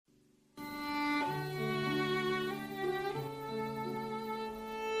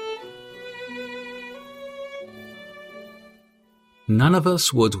None of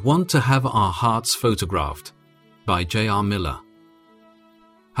us would want to have our hearts photographed. By J.R. Miller.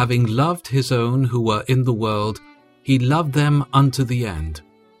 Having loved his own who were in the world, he loved them unto the end.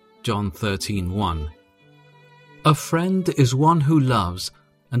 John 13:1. A friend is one who loves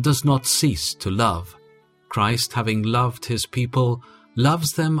and does not cease to love. Christ, having loved his people,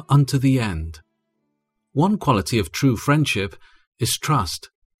 loves them unto the end. One quality of true friendship is trust.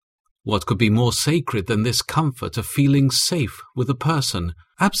 What could be more sacred than this comfort of feeling safe with a person,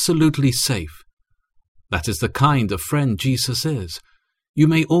 absolutely safe? That is the kind of friend Jesus is. You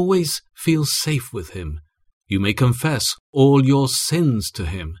may always feel safe with him. You may confess all your sins to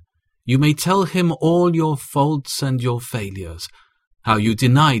him. You may tell him all your faults and your failures, how you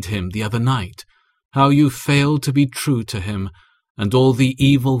denied him the other night, how you failed to be true to him, and all the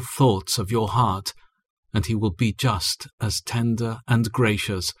evil thoughts of your heart, and he will be just as tender and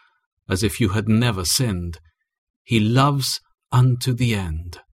gracious as if you had never sinned. He loves unto the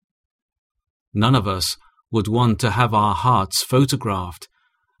end. None of us would want to have our hearts photographed,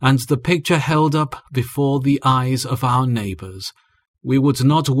 and the picture held up before the eyes of our neighbours. We would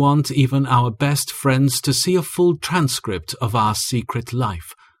not want even our best friends to see a full transcript of our secret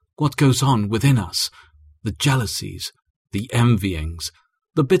life, what goes on within us, the jealousies, the envyings,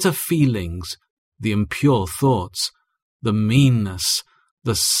 the bitter feelings, the impure thoughts, the meanness,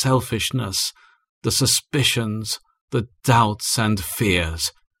 the selfishness, the suspicions, the doubts and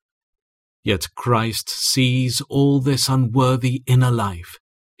fears. Yet Christ sees all this unworthy inner life.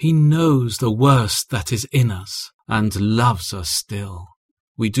 He knows the worst that is in us and loves us still.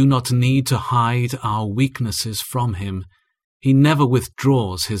 We do not need to hide our weaknesses from him. He never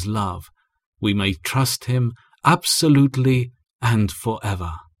withdraws his love. We may trust him absolutely and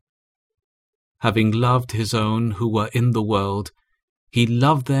forever. Having loved his own who were in the world, he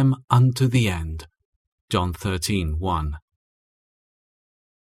loved them unto the end. John 13:1.